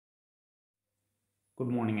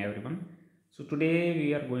Good morning, everyone. So, today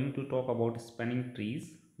we are going to talk about spanning trees.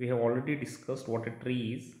 We have already discussed what a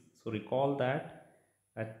tree is. So, recall that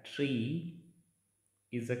a tree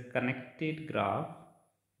is a connected graph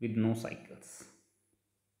with no cycles.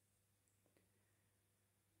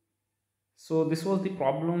 So, this was the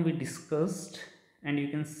problem we discussed, and you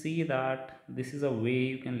can see that this is a way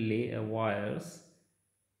you can lay wires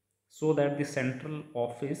so that the central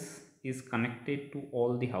office is connected to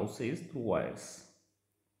all the houses through wires.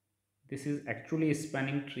 This is actually a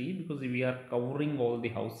spanning tree because we are covering all the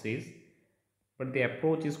houses, but the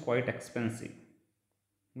approach is quite expensive.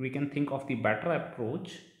 We can think of the better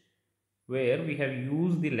approach where we have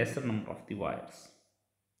used the lesser number of the wires.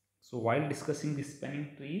 So while discussing the spanning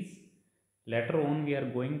trees, later on we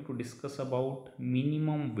are going to discuss about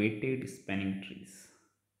minimum weighted spanning trees.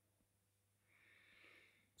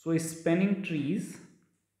 So spanning trees,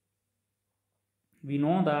 we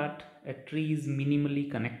know that a tree is minimally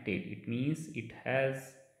connected. It means it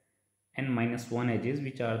has n-1 edges,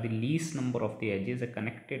 which are the least number of the edges a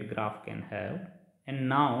connected graph can have. And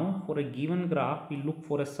now for a given graph, we look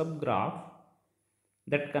for a subgraph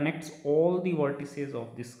that connects all the vertices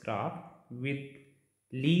of this graph with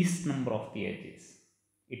least number of the edges.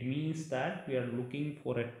 It means that we are looking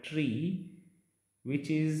for a tree which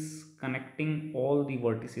is connecting all the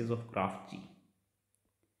vertices of graph G.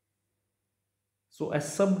 So a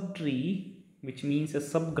subtree, which means a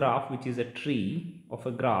subgraph, which is a tree of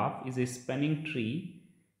a graph, is a spanning tree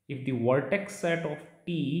if the vertex set of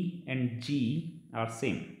T and G are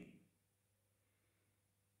same.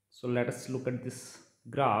 So let us look at this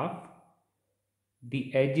graph.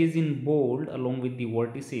 The edges in bold along with the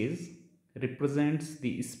vertices represents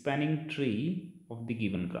the spanning tree of the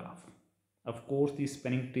given graph. Of course, the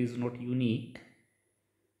spanning tree is not unique.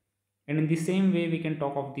 And in the same way, we can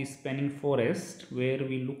talk of the spanning forest where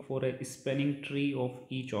we look for a spanning tree of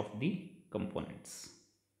each of the components.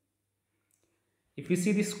 If we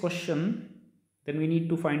see this question, then we need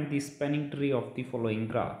to find the spanning tree of the following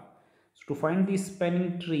graph. So to find the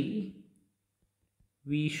spanning tree,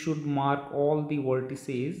 we should mark all the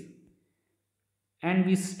vertices and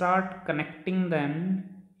we start connecting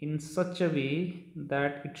them in such a way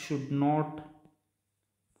that it should not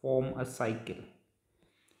form a cycle.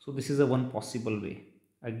 So this is a one possible way.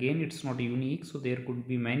 Again, it's not unique, so there could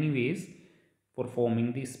be many ways for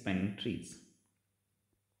forming these spanning trees.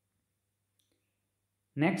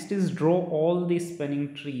 Next is draw all the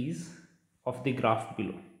spanning trees of the graph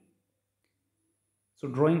below. So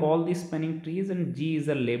drawing all the spanning trees, and G is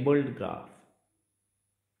a labeled graph.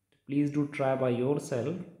 Please do try by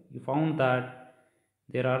yourself. You found that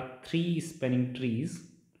there are 3 spanning trees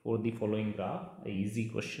for the following graph, a easy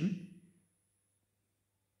question.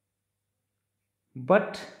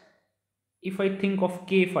 But if I think of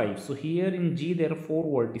K5, so here in G there are 4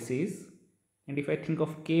 vertices, and if I think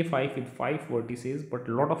of K5 with 5 vertices but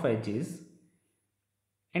a lot of edges,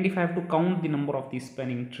 and if I have to count the number of these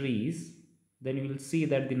spanning trees, then you will see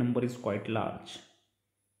that the number is quite large.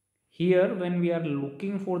 Here when we are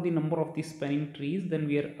looking for the number of the spanning trees, then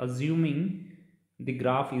we are assuming the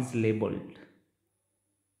graph is labeled.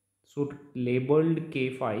 So labeled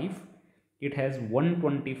K5, it has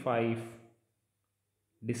 125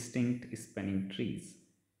 distinct spanning trees.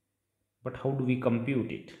 But how do we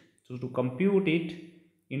compute it? So to compute it,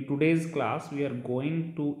 in today's class we are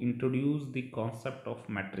going to introduce the concept of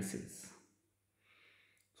matrices.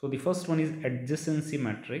 So the first one is adjacency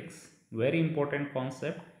matrix, very important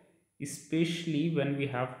concept, especially when we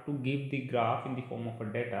have to give the graph in the form of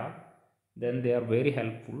a data, then they are very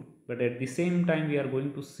helpful. But at the same time we are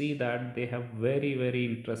going to see that they have very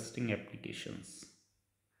interesting applications.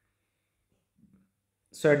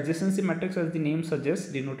 So adjacency matrix, as the name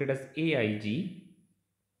suggests, denoted as AIG,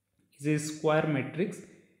 is a square matrix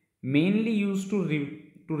mainly used to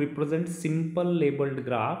represent simple labeled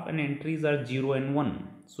graph, and entries are 0 and 1.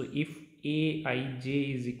 So if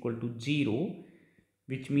Aij is equal to 0,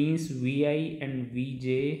 which means Vi and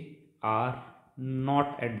Vj are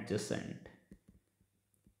not adjacent.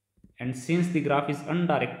 And since the graph is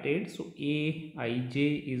undirected, so Aij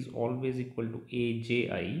is always equal to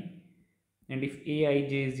Abi. And if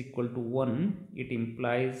Aij is equal to 1, it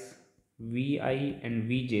implies Vi and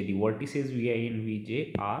Vj, the vertices Vi and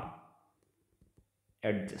Vj are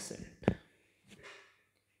adjacent.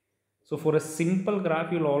 So for a simple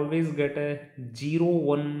graph, you'll always get a 0,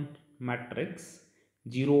 1 matrix,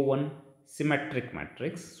 0, 1 symmetric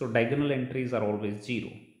matrix. So diagonal entries are always 0.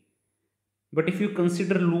 But if you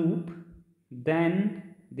consider loop,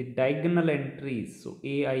 then the diagonal entries, so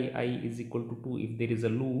Aii is equal to 2 if there is a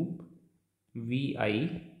loop,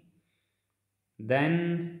 Vi,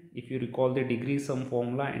 then if you recall the degree sum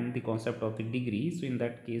formula and the concept of the degree, so in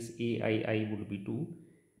that case aii would be 2.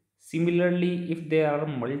 Similarly, if there are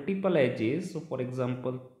multiple edges, so for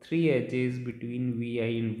example 3 edges between vi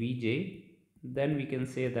and vj, then we can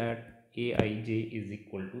say that aij is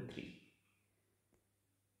equal to 3.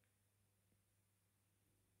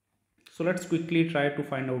 So let's quickly try to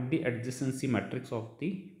find out the adjacency matrix of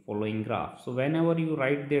the following graph. So whenever you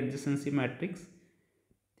write the adjacency matrix,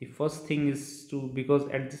 the first thing is to, because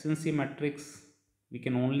adjacency matrix we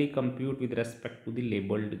can only compute with respect to the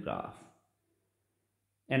labeled graph.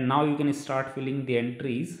 And now you can start filling the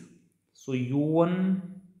entries. So u1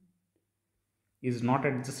 is not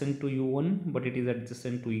adjacent to u1, but it is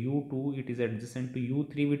adjacent to u2, it is adjacent to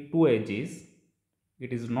u3 with 2 edges.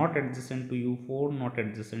 It is not adjacent to u4, not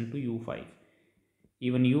adjacent to u5.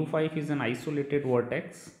 Even u5 is an isolated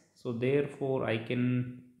vertex, so therefore I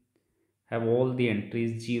can have all the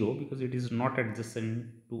entries 0 because it is not adjacent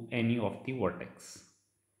to any of the vertex.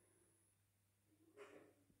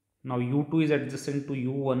 Now u2 is adjacent to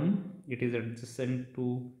u1, it is adjacent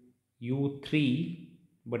to u3,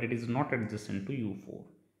 but it is not adjacent to u4.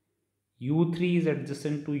 u3 is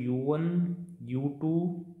adjacent to u1,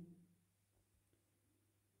 u2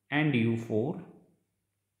 and u4,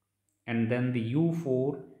 and then the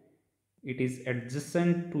u4, it is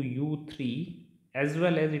adjacent to u3 as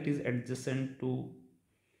well as it is adjacent to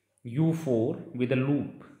u4 with a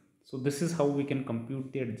loop. So this is how we can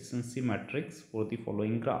compute the adjacency matrix for the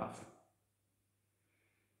following graph.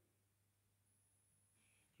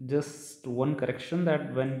 Just one correction,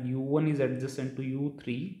 that when u1 is adjacent to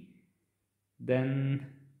u3, then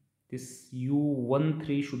this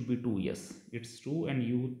u13 should be 2. Yes, it's 2, and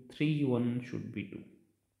u31 should be 2.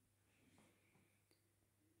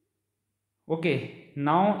 Okay,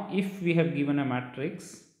 now if we have given a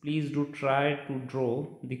matrix, please do try to draw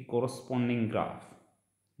the corresponding graph.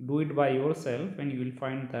 Do it by yourself and you will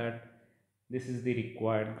find that this is the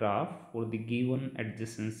required graph for the given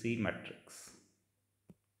adjacency matrix.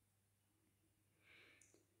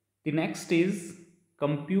 The next is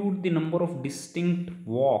compute the number of distinct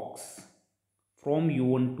walks from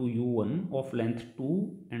u1 to u1 of length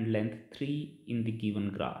 2 and length 3 in the given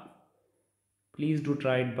graph. Please do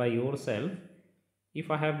try it by yourself. If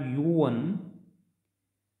I have u1,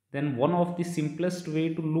 then one of the simplest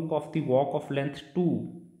way to look of the walk of length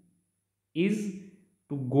 2 is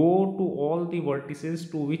to go to all the vertices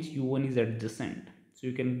to which u1 is adjacent. So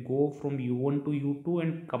you can go from u1 to u2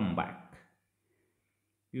 and come back.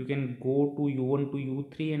 You can go to u1 to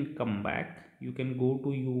u3 and come back. You can go to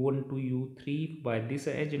u1 to u3 by this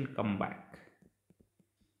edge and come back.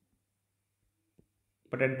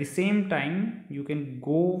 But at the same time, you can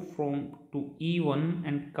go from to e1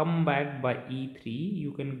 and come back by e3.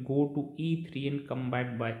 You can go to e3 and come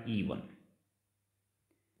back by e1.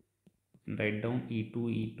 Write down e2,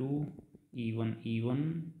 e2, e1,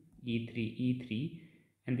 e1, e3, e3,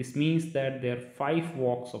 and this means that there are 5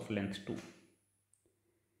 walks of length 2.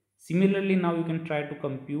 Similarly, now you can try to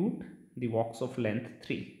compute the walks of length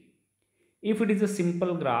 3. If it is a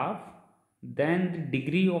simple graph, then the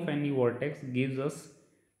degree of any vertex gives us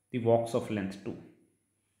the walks of length 2.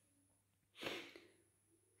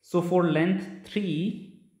 So for length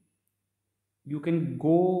 3, you can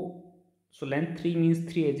go, so length 3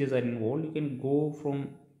 means 3 edges are involved. You can go from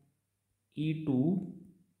e2,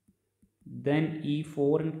 then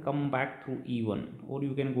e4 and come back through e1, or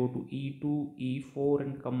you can go to e2, e4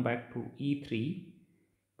 and come back to e3.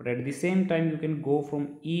 But at the same time, you can go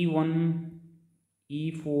from e1,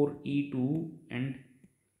 e4, e2 and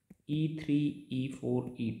e3, e4,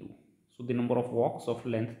 e2. So the number of walks of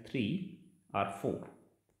length 3 are 4.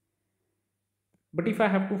 But if I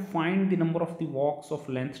have to find the number of the walks of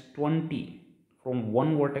length 20 from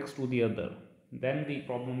one vertex to the other, then the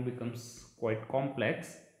problem becomes quite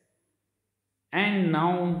complex. And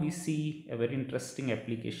now we see a very interesting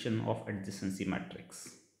application of adjacency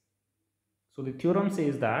matrix. So the theorem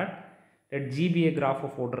says that let G be a graph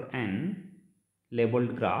of order n,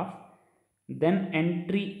 labeled graph, then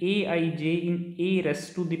entry aij in a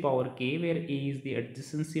raised to the power k, where a is the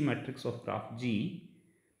adjacency matrix of graph G,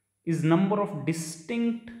 is number of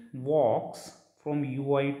distinct walks from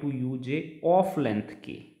ui to uj of length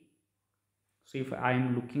k. So if I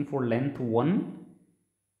am looking for length 1,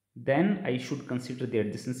 then I should consider the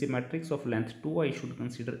adjacency matrix. Of length 2, I should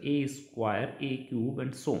consider a square, a cube,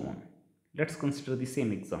 and so on. Let's consider the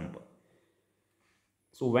same example.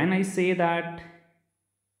 So when I say that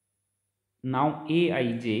now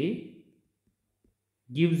aij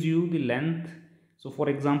gives you the length, so for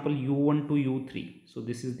example u1 to u3, so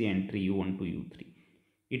this is the entry u1 to u3.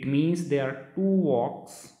 It means there are 2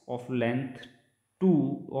 walks of length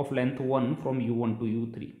 2 of length 1 from u1 to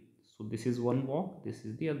u3. So this is one walk, this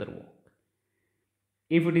is the other walk.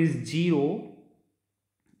 If it is 0,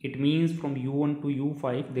 it means from u1 to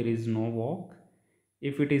u5 there is no walk.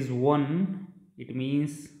 If it is 1, it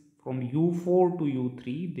means from u4 to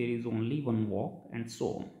u3 there is only one walk, and so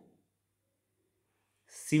on.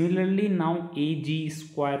 Similarly, now AG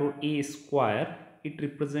square or A square, it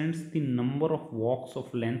represents the number of walks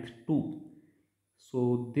of length 2.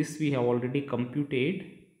 So this we have already computed,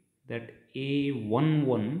 that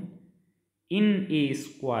A11 in A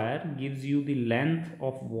square gives you the length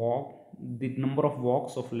of walk, the number of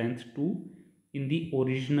walks of length 2 in the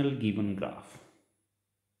original given graph.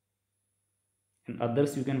 And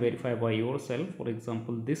others you can verify by yourself. For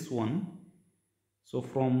example, this one. So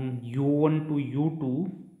from u1 to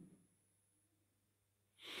u2,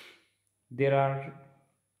 there are,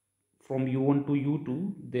 from u1 to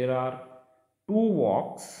u2 there are 2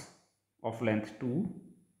 walks of length 2.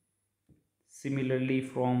 Similarly,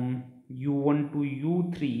 from u1 to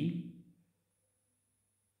u3,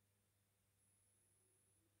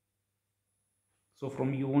 so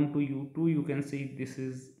from u1 to u2 you can see this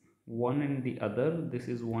is one and the other, this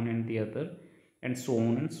is one and the other, and so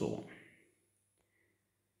on and so on.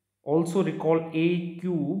 Also recall A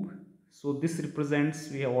cube. So this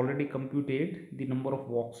represents, we have already computed the number of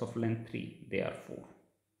walks of length 3, they are 4.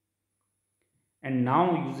 And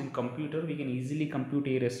now using computer we can easily compute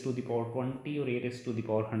a raised to the power 20 or a raised to the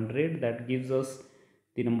power 100. That gives us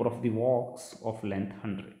the number of the walks of length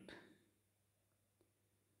 100.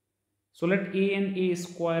 So let A and A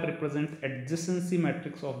square represent adjacency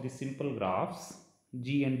matrix of the simple graphs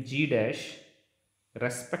G and G dash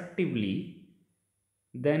respectively.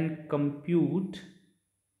 Then compute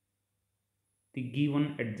the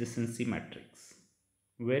given adjacency matrix.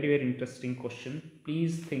 Very, very interesting question.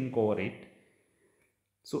 Please think over it.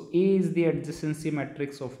 So A is the adjacency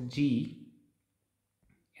matrix of G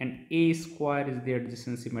and A square is the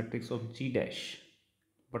adjacency matrix of G dash.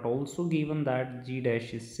 But also given that G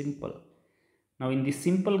dash is simple. Now in the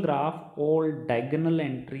simple graph, all diagonal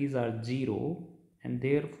entries are 0 and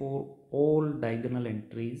therefore all diagonal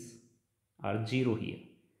entries are 0 here.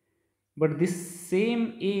 But this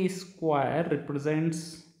same A square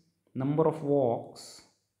represents number of walks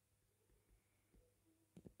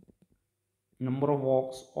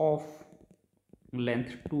of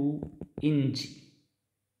length 2 in G.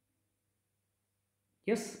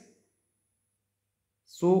 Yes.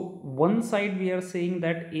 So one side we are saying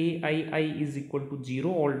that AII is equal to 0,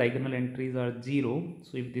 all diagonal entries are 0.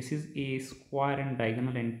 So if this is A square and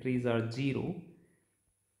diagonal entries are 0,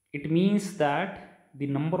 it means that the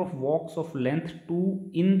number of walks of length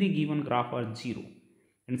 2 in the given graph are 0.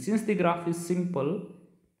 And since the graph is simple,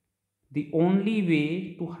 the only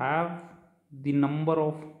way to have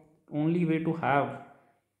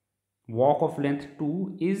walk of length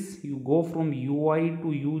 2 is you go from ui to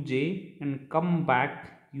uj and come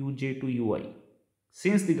back uj to ui.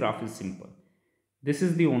 Since the graph is simple, this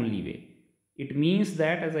is the only way. It means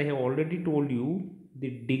that, as I have already told you,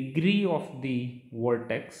 the degree of the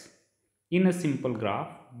vertex in a simple graph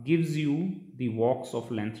gives you the walks of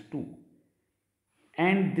length 2.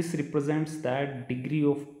 And this represents that degree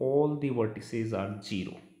of all the vertices are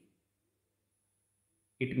 0.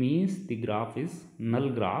 It means the graph is null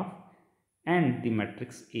graph and the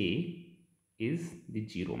matrix A is the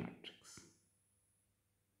 0 matrix.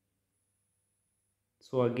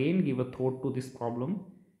 So again, give a thought to this problem.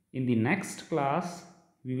 In the next class,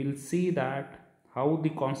 we will see that how the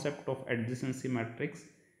concept of adjacency matrix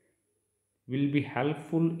will be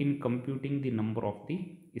helpful in computing the number of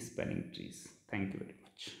the spanning trees. Thank you very much.